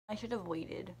I should have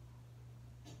waited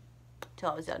till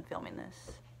I was done filming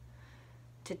this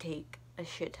to take a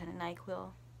shit ton of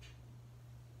NyQuil.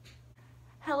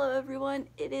 Hello everyone,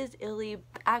 it is Illy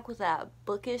back with that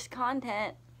bookish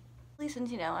content.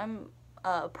 Since, you know, I'm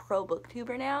a pro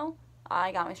booktuber now,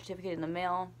 I got my certificate in the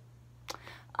mail.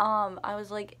 I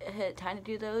was like, time to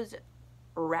do those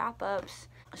wrap-ups.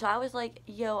 So I was like,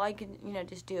 yo, I can, you know,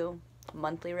 just do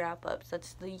monthly wrap-ups.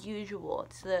 That's the usual.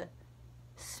 It's the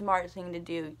smart thing to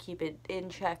do, keep it in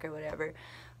check or whatever.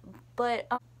 But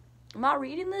my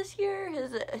reading this year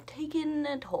has taken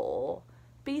a toll.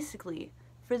 Basically,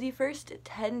 for the first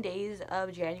 10 days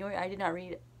of January, I did not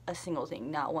read a single thing.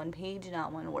 Not one page,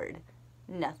 not one word.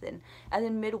 Nothing. And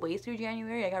then midway through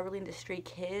January, I got really into Stray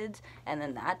Kids, and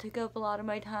then that took up a lot of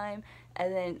my time.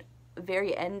 And then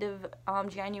very end of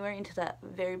January into the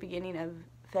very beginning of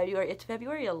February. It's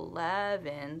February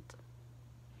 11th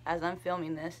as I'm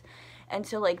filming this. And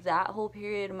so, like, that whole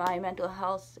period, my mental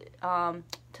health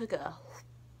took a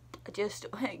just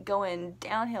going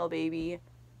downhill, baby.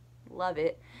 Love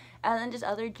it. And then just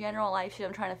other general life shit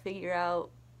I'm trying to figure out,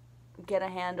 get a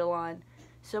handle on.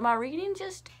 So my reading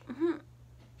just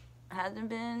hasn't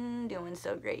been doing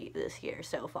so great this year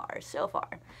so far.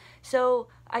 So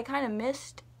I kind of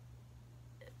missed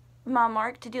my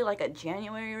mark to do like a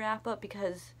January wrap up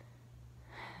because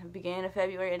beginning of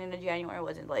February and into January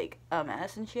wasn't like a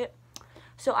mess and shit.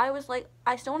 So I was like,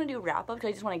 I still want to do wrap up because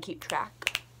I just want to keep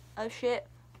track of shit.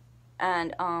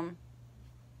 And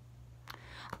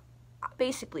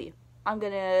basically, I'm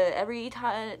gonna, every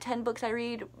 10 books I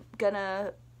read,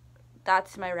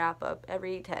 that's my wrap up,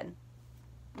 every 10.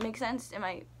 Make sense? Am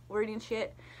I wording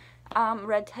shit?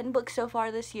 Read 10 books so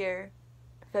far this year.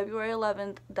 February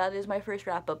 11th, that is my first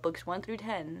wrap up, books 1 through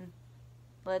 10.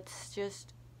 Let's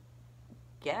just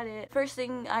get it. First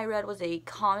thing I read was a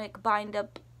comic bind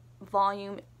up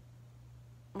volume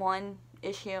 1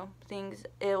 issue things.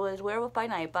 It was Werewolf by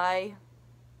Night by,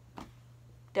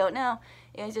 don't know.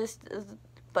 It was just a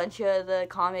bunch of the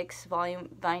comics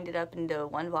binded up into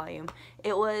one volume.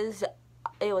 It was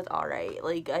alright.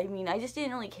 Like, I mean, I just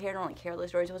didn't really care. I don't really care the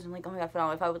stories. It wasn't like, oh my god,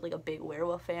 phenomenal. If I was like a big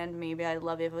werewolf fan, maybe I'd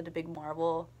love it. If it was a big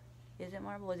Marvel, is it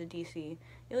Marvel? Was it DC?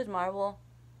 It was Marvel.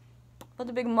 If I was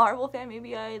a big Marvel fan,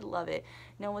 maybe I'd love it.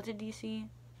 No, was it DC?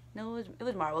 No, it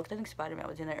was Marvel, because I think Spider-Man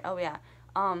was in there. Oh yeah.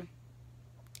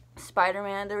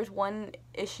 Spider-Man, there was one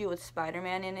issue with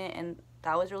Spider-Man in it, and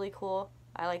that was really cool.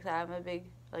 I like that. I'm a big,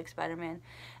 like, Spider-Man.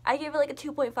 I gave it like a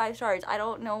 2.5 stars. I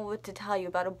don't know what to tell you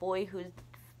about a boy whose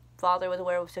father was a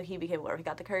werewolf, so he became a werewolf. He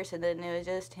got the curse, and then it was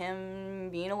just him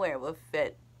being a werewolf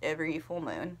at every full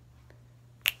moon.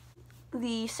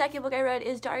 The second book I read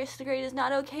is Darius the Great is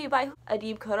Not Okay by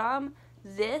Adib Khorram.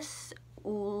 This,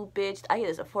 ooh, bitch, I give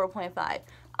this a 4.5.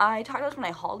 I talked about this when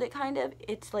I hauled it, kind of.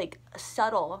 It's like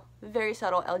subtle, very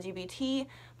subtle LGBT,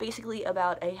 basically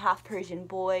about a half-Persian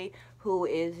boy who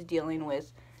is dealing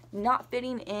with not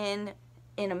fitting in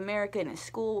America in his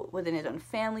school, within his own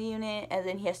family unit, and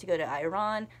then he has to go to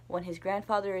Iran when his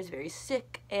grandfather is very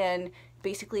sick, and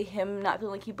basically him not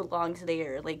feeling like he belongs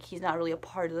there, like he's not really a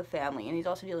part of the family, and he's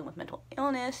also dealing with mental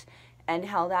illness, and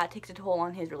how that takes a toll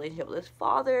on his relationship with his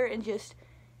father, and just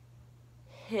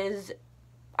his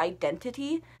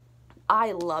identity.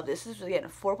 I love this. This was, again,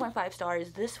 4.5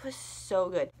 stars. This was so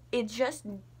good. It just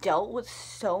dealt with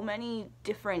so many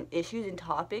different issues and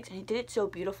topics, and it did it so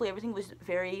beautifully. Everything was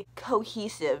very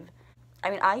cohesive.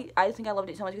 I mean, I think I loved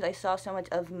it so much because I saw so much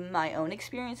of my own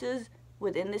experiences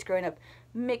within this, growing up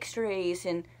mixed race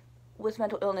and with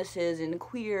mental illnesses and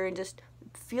queer, and just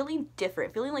feeling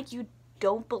different, feeling like you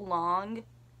don't belong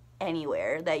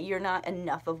anywhere, that you're not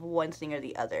enough of one thing or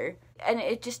the other. And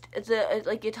it just,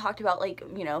 like, it talked about, like,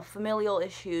 you know, familial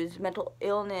issues, mental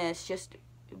illness, just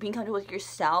being comfortable with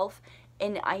yourself,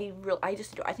 and I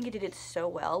think it did it so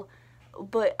well.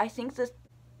 But I think the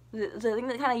thing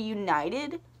that kind of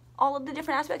united all of the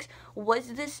different aspects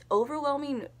was this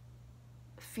overwhelming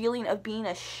feeling of being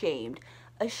ashamed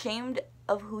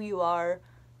of who you are,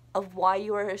 of why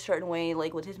you are a certain way.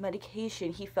 Like, with his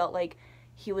medication, he felt like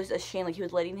he was ashamed, like he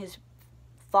was letting his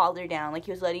father down, like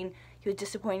he was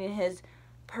disappointing his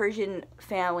Persian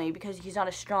family because he's not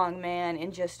a strong man,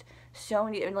 and just so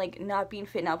many, and like not being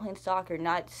fit, not playing soccer,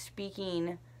 not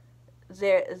speaking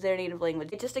their native language.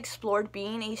 It just explored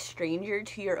being a stranger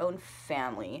to your own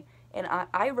family, and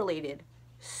I related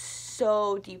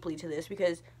so deeply to this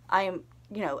because I'm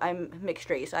mixed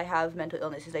race. I have mental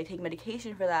illnesses. I take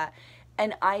medication for that,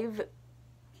 and I've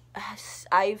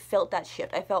felt that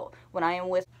shift. I felt when I am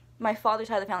with my father's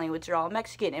side of the family, which are all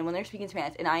Mexican, and when they're speaking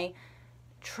Spanish, and I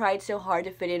tried so hard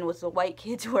to fit in with the white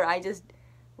kids where I just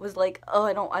was like, oh,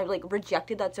 I like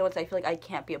rejected that so much. I feel like I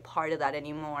can't be a part of that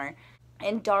anymore.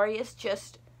 And Darius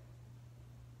just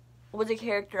was a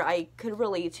character I could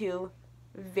relate to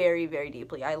very, very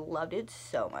deeply. I loved it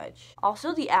so much.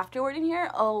 Also, the afterword in here,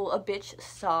 oh, a bitch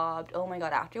sobbed. Oh my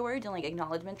god, afterwards and like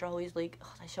acknowledgements are always like,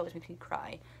 oh, that show always makes me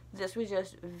cry. This was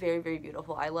just very, very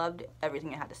beautiful. I loved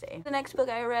everything it had to say. The next book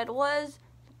I read was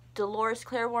Dolores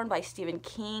Claiborne by Stephen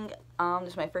King. This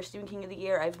is my first Stephen King of the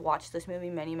year. I've watched this movie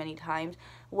many, many times.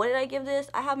 What did I give this?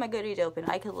 I have my Goodreads open.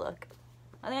 I could look.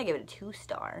 I think I gave it a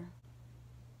 2-star.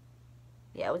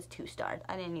 Yeah, it was 2 stars.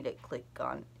 I didn't need to click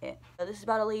on it. This is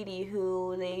about a lady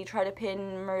who they try to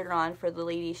pin murder on for the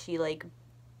lady she, like,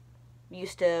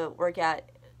 used to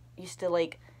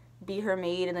like, be her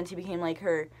maid, and then she became, like,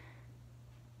 her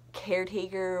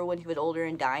caretaker when she was older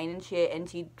and dying and shit, and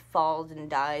she falls and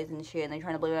dies and shit, and they're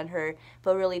trying to blame it on her,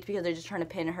 but really it's because they're just trying to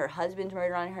pin her husband's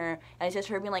murder on her, and it's just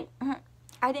her being like,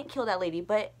 I didn't kill that lady,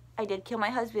 but I did kill my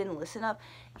husband, listen up,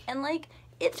 and, like,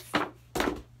 it's fine.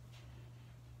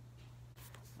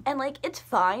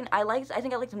 I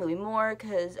think I like the movie more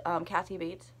because Kathy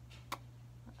Bates,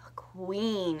 a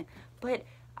queen. But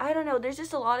I don't know, there's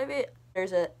just a lot of it.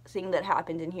 There's a thing that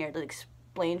happened in here that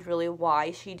explains really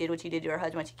why she did what she did to her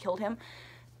husband when she killed him.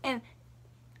 And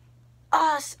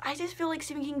I just feel like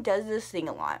Stephen King does this thing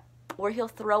a lot, where he'll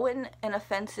throw in an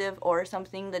offensive or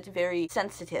something that's very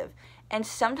sensitive. And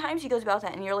sometimes he goes about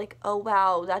that and you're like, oh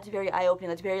wow, that's very eye-opening.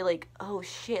 That's very like, oh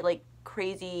shit, like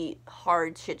crazy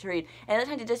hard shit to read. And other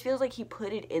times it just feels like he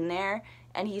put it in there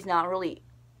and he's not really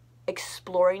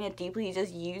exploring it deeply, he's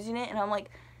just using it, and I'm like,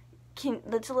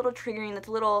 that's a little triggering, that's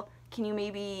a little, can you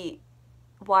maybe,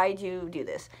 why'd you do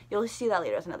this? You'll see that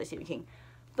later with another Stephen King.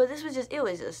 But this was just, it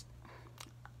was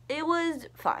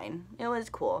fine. It was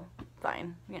cool.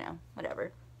 Fine. You know,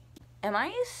 whatever. Am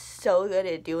I so good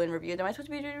at doing reviews? Am I supposed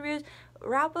to be doing reviews?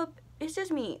 Wrap up, it's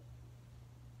just me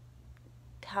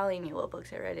telling you what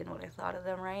books I read and what I thought of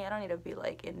them, right? I don't need to be,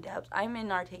 like, in-depth. I'm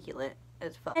inarticulate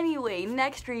as fuck. Anyway,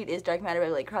 next read is Dark Matter by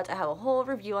Blake Crouch. I have a whole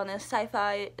review on this.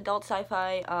 Sci-fi, adult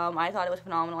sci-fi. I thought it was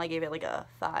phenomenal. I gave it, like, a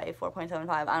 5, 4.75.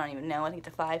 I don't even know. I think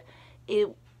it's a 5. It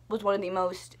was one of the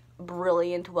most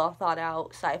brilliant,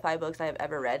 well-thought-out sci-fi books I have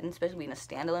ever read, and especially being a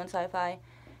standalone sci-fi.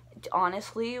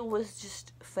 Honestly, it was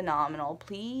just phenomenal.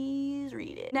 Please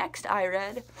read it. Next, I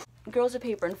read Girls of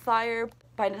Paper and Fire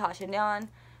by Natasha Nyan.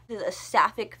 This is a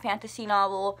sapphic fantasy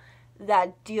novel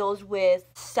that deals with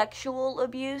sexual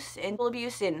abuse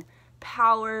and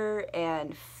power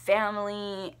and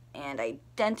family and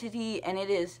identity, and it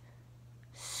is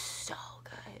so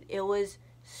good. It was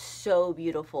so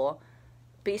beautiful.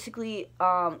 Basically,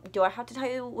 do I have to tell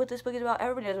you what this book is about?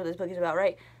 Everybody knows what this book is about,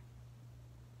 right?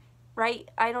 Right?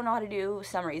 I don't know how to do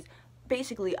summaries.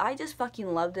 Basically, I just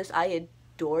fucking love this. I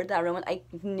adored that romance. I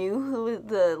knew who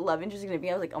the love interest was going to be.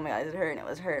 I was like, oh my god, is it her? And it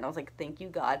was her. And I was like, thank you,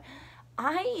 God.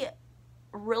 I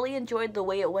really enjoyed the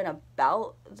way it went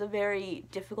about the very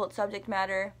difficult subject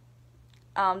matter.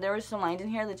 There were some lines in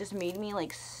here that just made me,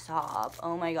 like, sob.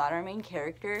 Oh my god, our main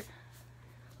character.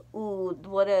 Ooh,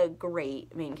 what a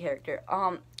great main character.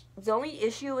 The only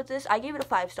issue with this, I gave it a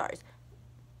 5 stars.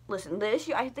 Listen, the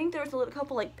issue, I think there was a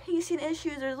couple, like, pacing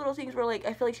issues. There's little things where, like,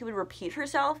 I feel like she would repeat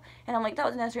herself, and I'm like, that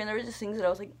was necessary, and there was just things that I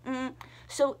was like,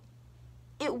 So,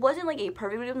 it wasn't, like, a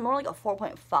perfect, it was more like a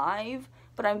 4.5,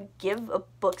 but I give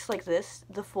books like this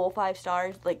the full 5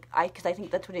 stars, like, because I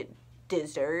think that's what it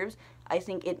deserves. I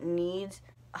think it needs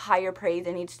higher praise.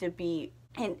 It needs to be,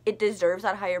 and it deserves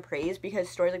that higher praise, because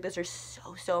stories like this are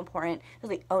so, so important.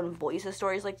 There's, like, own voice of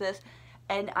stories like this.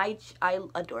 And I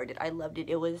adored it. I loved it.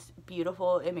 It was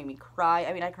beautiful. It made me cry.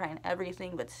 I mean, I cry in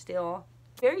everything, but still.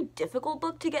 Very difficult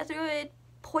book to get through at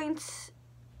points,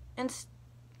 and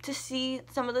to see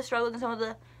some of the struggles and some of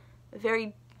the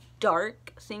very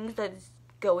dark things that is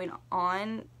going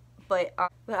on. But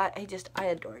I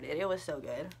adored it. It was so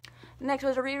good. Next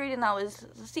was a reread, and that was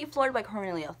Sea Floored by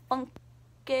Cornelia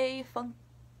Funke.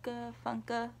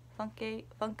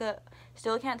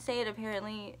 Still can't say it,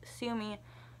 apparently. Sue me.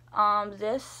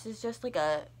 This is just like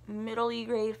a middle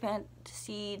grade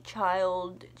fantasy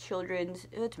children's,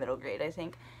 it's middle grade, I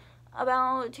think,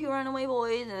 about 2 runaway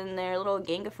boys and their little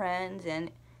gang of friends, and,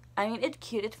 I mean, it's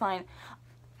cute, it's fine.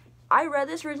 I read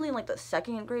this originally in, like, the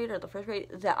 2nd grade or the 1st grade,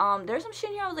 that, there's some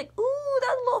shit here I was like, ooh,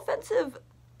 that's a little offensive.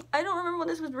 I don't remember when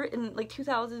this was written, like,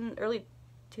 early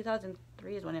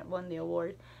 2003 is when it won the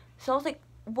award, so I was like,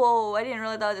 whoa, I didn't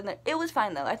realize that was in there. It was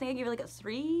fine, though. I think I gave it, like, a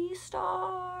 3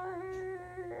 star.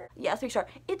 Yeah, 3 star.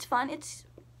 It's fun. It's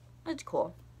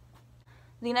cool.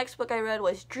 The next book I read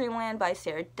was Dreamland by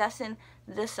Sarah Dessen.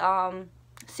 This,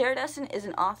 Sarah Dessen is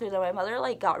an author that my mother,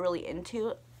 like, got really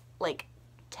into, like,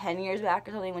 10 years back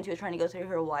or something when she was trying to go through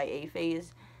her YA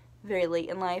phase very late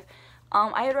in life.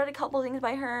 I had read a couple things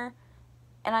by her,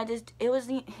 and it was,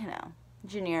 you know,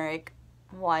 generic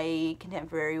white,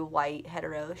 contemporary, white,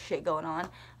 hetero shit going on.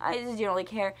 I just didn't really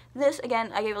care. This,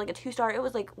 again, I gave it like a 2-star. It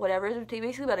was like, whatever. It was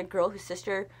basically about a girl whose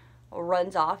sister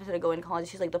runs off instead of going to college.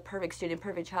 She's like the perfect student,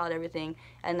 perfect child, everything.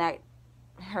 And that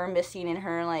her missing and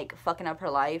her, like, fucking up her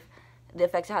life, the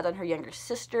effects it has on her younger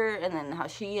sister, and then how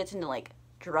she gets into, like,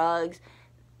 drugs.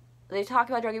 They talk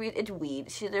about drug abuse. It's weed.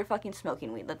 They're fucking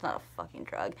smoking weed. That's not a fucking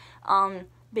drug.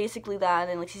 Basically that,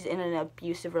 and like she's in an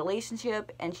abusive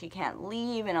relationship and she can't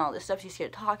leave and all this stuff. She's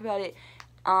scared to talk about it.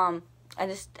 And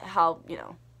just how, you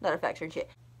know, that affects her and shit.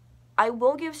 I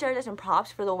will give Sarah some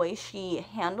props for the way she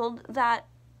handled that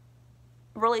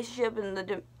relationship and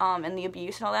the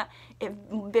abuse and all that. It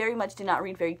very much did not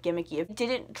read very gimmicky. It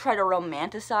didn't try to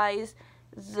romanticize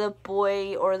the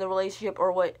boy or the relationship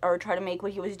or try to make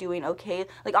what he was doing okay.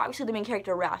 Like, obviously the main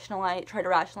character tried to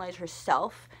rationalize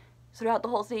herself throughout the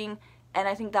whole thing, and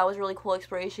I think that was really cool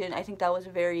exploration. I think that was a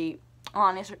very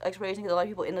honest exploration, because a lot of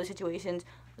people in those situations,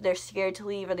 they're scared to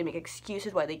leave or they make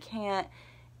excuses why they can't,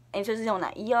 and especially someone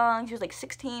that young. She was like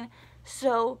 16,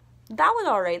 so that was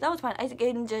alright. That was fine. I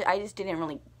just didn't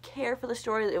really care for the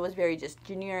story. It was very just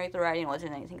generic. The writing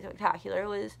wasn't anything spectacular. It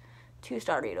was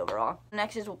 2-star rate overall.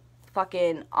 Next is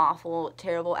fucking awful,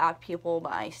 terrible Apt Pupil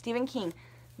by Stephen King.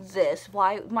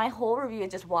 My whole review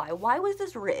is just why. Why was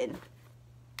this written?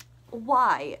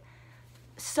 Why?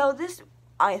 So this,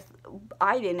 I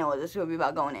didn't know what this would be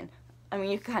about going in. I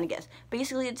mean, you can kind of guess.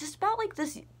 Basically, it's just about, like,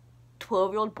 this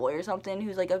 12-year-old boy or something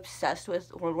who's, like, obsessed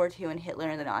with World War II and Hitler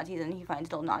and the Nazis, and he finds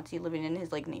an old Nazi living in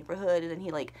his, like, neighborhood, and then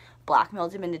he, like,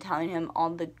 blackmails him into telling him all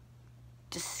the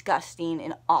disgusting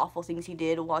and awful things he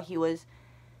did while he was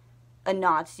a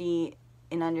Nazi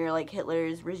and under, like,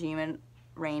 Hitler's regime and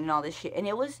reign and all this shit. And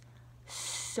it was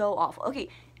so awful. Okay,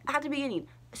 at the beginning,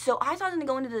 so I thought I was going to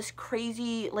go into this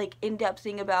crazy, like, in-depth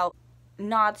thing about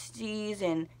Nazis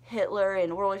and Hitler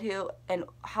and World War II and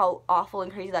how awful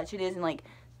and crazy that shit is, and, like,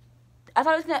 I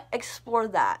thought I was going to explore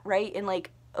that, right? And,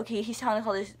 like, okay, he's telling us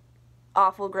all this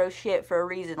awful, gross shit for a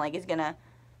reason, like, it's going to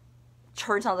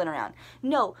turn something around.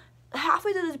 No,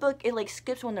 halfway through this book, it, like,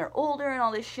 skips when they're older and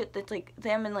all this shit that's, like,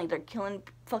 them and, like, they're killing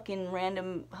fucking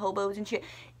random hobos and shit.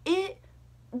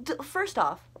 First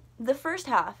off, the first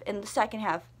half and the second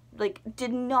half, like,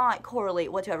 did not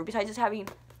correlate whatsoever. Besides just having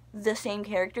the same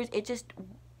characters,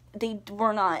 they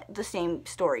were not the same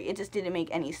story. It just didn't make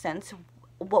any sense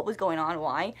what was going on,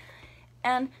 why.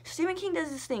 And Stephen King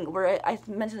does this thing where I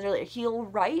mentioned earlier, he'll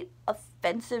write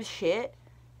offensive shit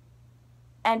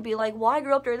and be like, well, I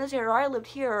grew up during this era, or I lived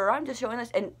here, or I'm just showing this,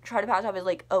 and try to pass off as,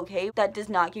 like, okay. That does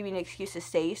not give you an excuse to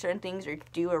say certain things or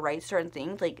do or write certain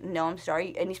things. Like, no, I'm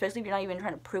sorry. And especially if you're not even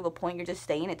trying to prove a point, you're just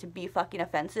saying it to be fucking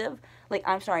offensive. Like,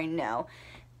 I'm sorry, no.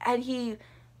 And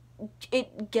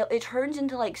it turns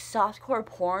into, like, softcore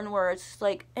porn where it's just,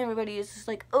 like, everybody is just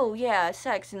like, oh, yeah,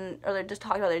 sex, or they're just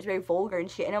talking about it. It's very vulgar and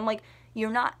shit. And I'm like,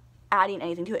 you're not adding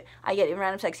anything to it. I get it,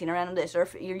 random sex scene, random this, or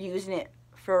if you're using it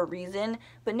for a reason,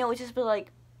 but no, it's just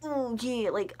like, oh yeah,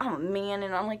 like, I'm a man,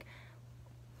 and I'm like,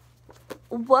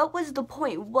 what was the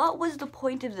point? What was the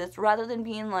point of this, rather than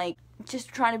being like, just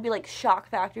trying to be like shock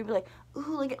factor, be like,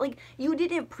 ooh, like, you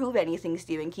didn't prove anything,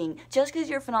 Stephen King. Just because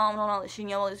you're phenomenal and all this shit,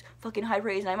 you know, all this fucking high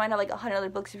praise, and I might have like 100 other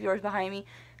books of yours behind me,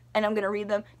 and I'm gonna read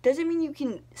them, doesn't mean you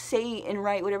can say and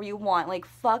write whatever you want. Like,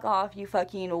 fuck off, you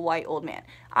fucking white old man.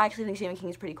 I actually think Stephen King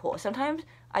is pretty cool. Sometimes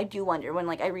I do wonder when,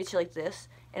 like, I read shit like this,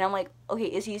 and I'm like, okay,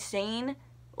 is he saying,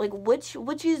 like, which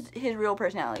is his real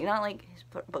personality? Not like his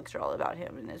books are all about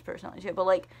him and his personality shit, but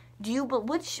like,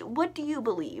 what do you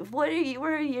believe? Where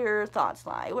are your thoughts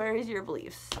lie? Where is your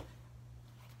beliefs?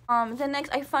 Then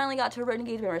next, I finally got to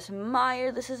Renegades by Marissa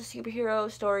Meyer. This is a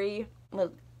superhero story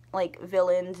with, like,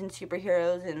 villains and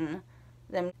superheroes and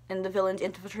the villains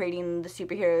infiltrating the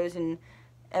superheroes and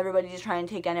everybody just trying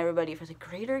to take down everybody for the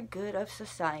greater good of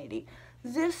society.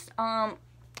 This,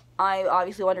 I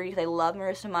obviously wanted to read because I love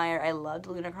Marissa Meyer. I loved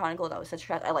the Lunar Chronicle. That was such a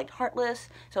trash. I liked Heartless.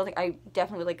 So I was like, I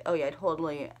definitely was like, oh yeah, I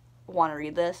totally want to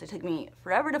read this. It took me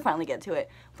forever to finally get to it,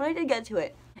 but I did get to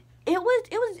it. It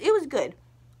was good.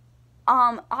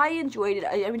 I enjoyed it.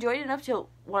 I enjoyed it enough to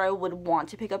where I would want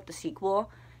to pick up the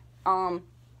sequel. Do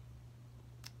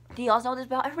you also know what this is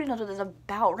about? Everybody knows what this is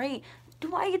about, right?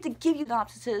 Do I get to give you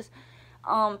synopsises?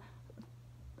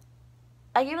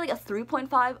 I gave it like a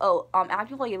 3.5. Oh,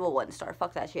 actually I gave it a 1-star.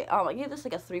 Fuck that shit. I gave this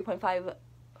like a 3.5,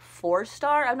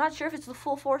 4-star. I'm not sure if it's the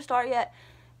full 4-star yet.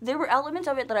 There were elements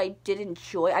of it that I did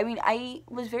enjoy. I mean, I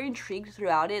was very intrigued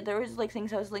throughout it. There was like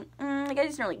things I was like, like I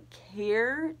just didn't really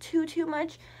care too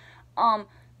much.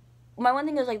 my one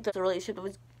thing is, like, the relationship that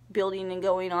was building and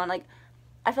going on, like,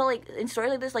 I felt like in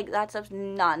stories like this, like, that stuff's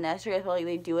not necessary. I feel like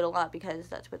they do it a lot because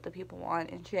that's what the people want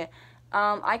and shit.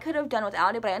 I could have done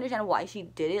without it, but I understand why she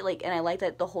did it, like, and I like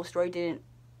that the whole story didn't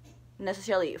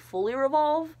necessarily fully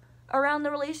revolve around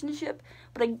the relationship,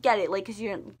 but I get it, like, because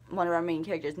you're one of our main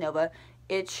characters, Nova.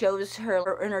 It shows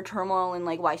her inner turmoil and,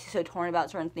 like, why she's so torn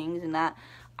about certain things and that.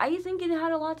 I think it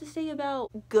had a lot to say about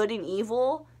good and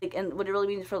evil, like, and what it really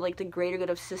means for, like, the greater good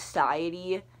of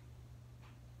society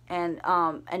and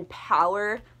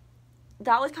power.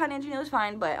 That was kind of interesting. It was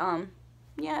fine, but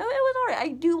yeah, it was alright.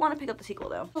 I do want to pick up the sequel,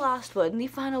 though. The last one, the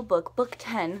final book, book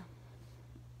 10,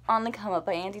 On the Come Up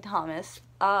by Angie Thomas.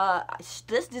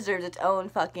 This deserves its own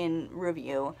fucking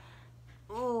review.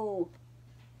 Ooh,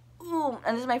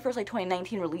 and this is my first, like,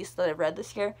 2019 release that I've read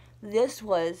this year. This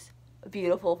was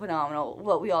beautiful, phenomenal,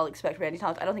 what we all expect from Angie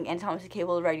Thomas. I don't think Angie Thomas is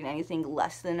capable of writing anything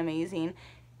less than amazing,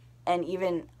 and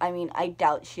even, I mean, I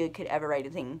doubt she could ever write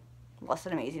anything less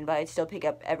than amazing, but I'd still pick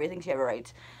up everything she ever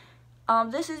writes.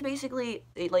 This is basically,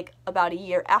 like, about a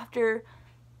year after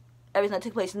everything that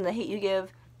took place in The Hate You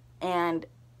Give, and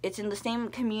it's in the same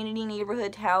community,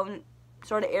 neighborhood, town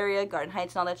sort of area, Garden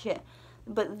Heights and all that shit.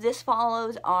 But this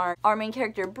follows our main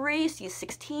character, Bree. She's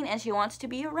 16 and she wants to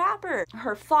be a rapper.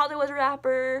 Her father was a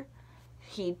rapper.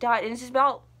 He died, and it's just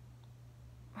about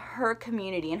her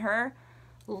community and her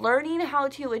learning how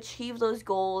to achieve those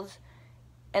goals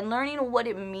and learning what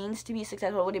it means to be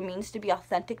successful, what it means to be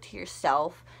authentic to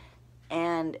yourself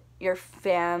and your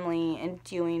family, and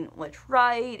doing what's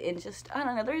right, and just, I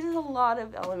don't know, there's just a lot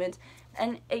of elements,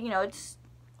 and, you know, it's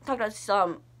talked about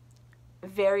some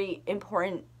very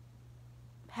important,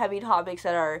 heavy topics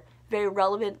that are very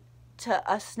relevant to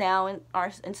us now and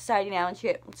our in society now and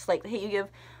shit. It's like The Hate You Give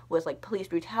was, like, police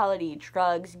brutality,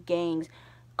 drugs, gangs,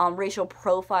 racial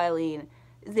profiling.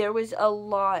 There was a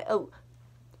lot,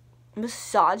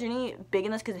 misogyny, big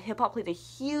in this, because hip-hop plays a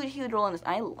huge role in this.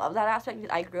 And I love that aspect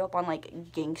because I grew up on,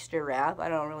 like, gangster rap. I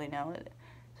don't really know it.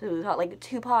 So it was like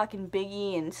Tupac and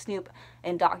Biggie and Snoop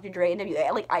and Dr. Dre and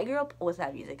W.A. Like, I grew up with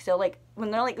that music. So, like,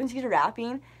 when she's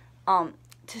rapping,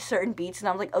 to certain beats, and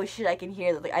I was like, oh shit, I can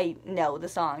hear that. Like, I know the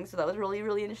song. So that was really,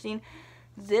 really interesting.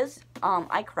 This,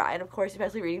 I cried, of course,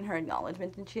 especially reading her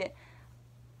acknowledgments and shit.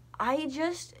 I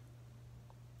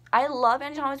love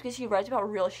Angie Thomas because she writes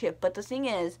about real shit, but the thing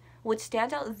is, what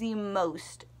stands out the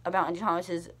most about Angie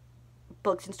Thomas's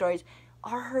books and stories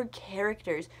are her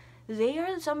characters. They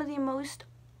are some of the most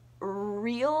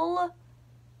real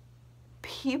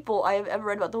people I have ever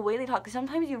read about. The way they talk, because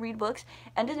sometimes you read books,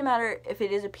 and it doesn't matter if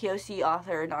it is a POC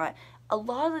author or not, a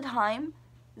lot of the time,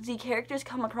 the characters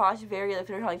come across very, like, if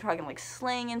they're talking, like,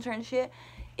 slang and certain shit,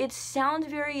 it sounds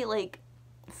very, like,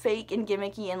 fake and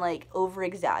gimmicky and, like,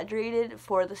 over-exaggerated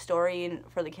for the story and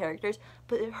for the characters,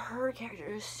 but her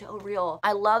character is so real.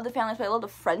 I love the family aspect, I love the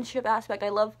friendship aspect, I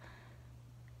love,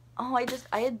 I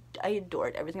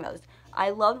adored everything about this. I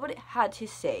loved what it had to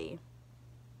say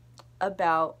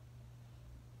about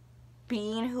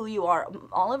being who you are.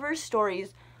 All of her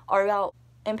stories are about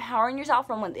empowering yourself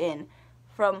from within,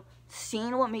 from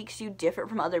seeing what makes you different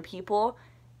from other people,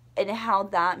 and how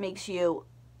that makes you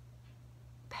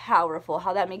powerful,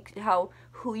 how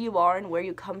who you are and where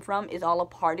you come from is all a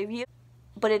part of you,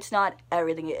 but it's not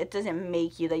everything. It doesn't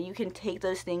make you. That you can take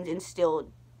those things and still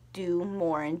do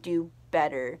more and do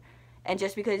better. And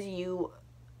just because you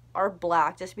are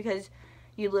black, just because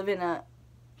you live in a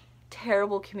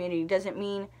terrible community, doesn't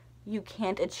mean you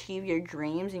can't achieve your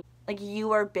dreams. Like,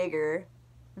 you are bigger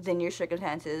than your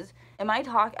circumstances. I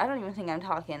don't even think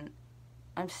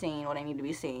I'm saying what I need to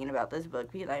be saying about this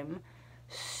book, because I'm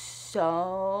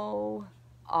so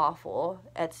awful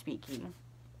at speaking.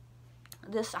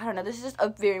 This is just a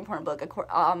very important book.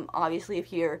 Obviously,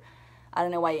 if you're, I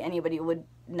don't know why anybody would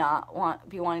not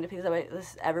be wanting to pick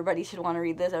this up. Everybody should want to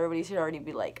read this. Everybody should already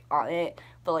be, like, on it.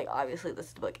 But, like, obviously, this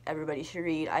is the book everybody should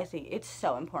read. I think it's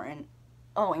so important.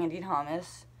 Oh, Angie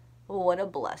Thomas. What a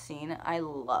blessing. I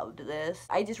loved this.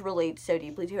 I just relate so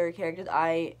deeply to her characters.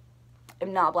 I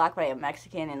am not black, but I am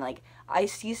Mexican, and, like, I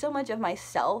see so much of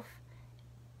myself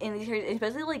in these characters,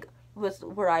 especially, like, with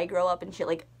where I grow up and shit.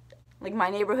 Like, my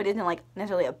neighborhood isn't, like,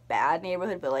 necessarily a bad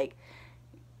neighborhood, but, like,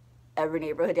 every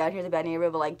neighborhood down here is a bad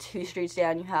neighborhood, but, like, 2 streets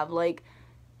down you have, like,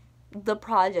 the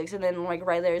projects, and then, like,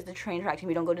 right there is the train tracks, and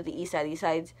we don't go to the east side. The east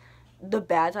side's the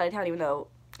bad side of town, even though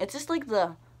it's just, like,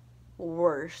 the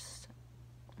worst,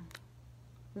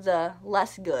 the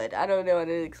less good. I don't know how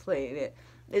to explain it.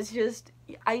 It's just,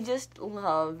 I just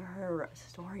love her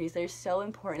stories. They're so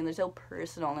important, they're so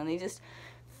personal, and they just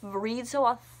read so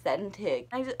authentic.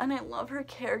 And I love her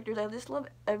characters. I just love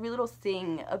every little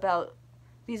thing about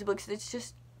these books. It's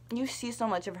just you see so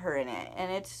much of her in it,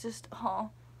 and it's just, oh,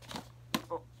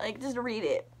 like, just read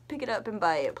it. Pick it up and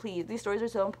buy it, please. These stories are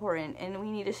so important, and we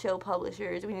need to show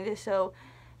publishers, we need to show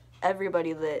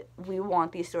everybody that we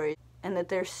want these stories, and that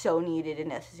they're so needed and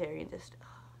necessary, and just,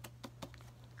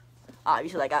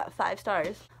 obviously I got 5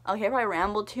 stars. Okay, I probably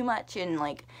rambled too much, and,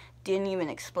 like, didn't even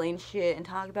explain shit and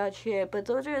talk about shit, but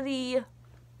those are the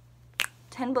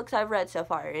 10 books I've read so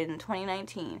far in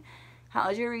 2019.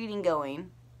 How's your reading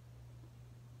going?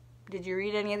 Did you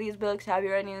read any of these books? Have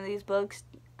you read any of these books?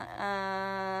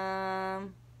 I'll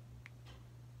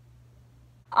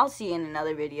see you in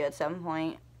another video at some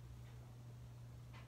point.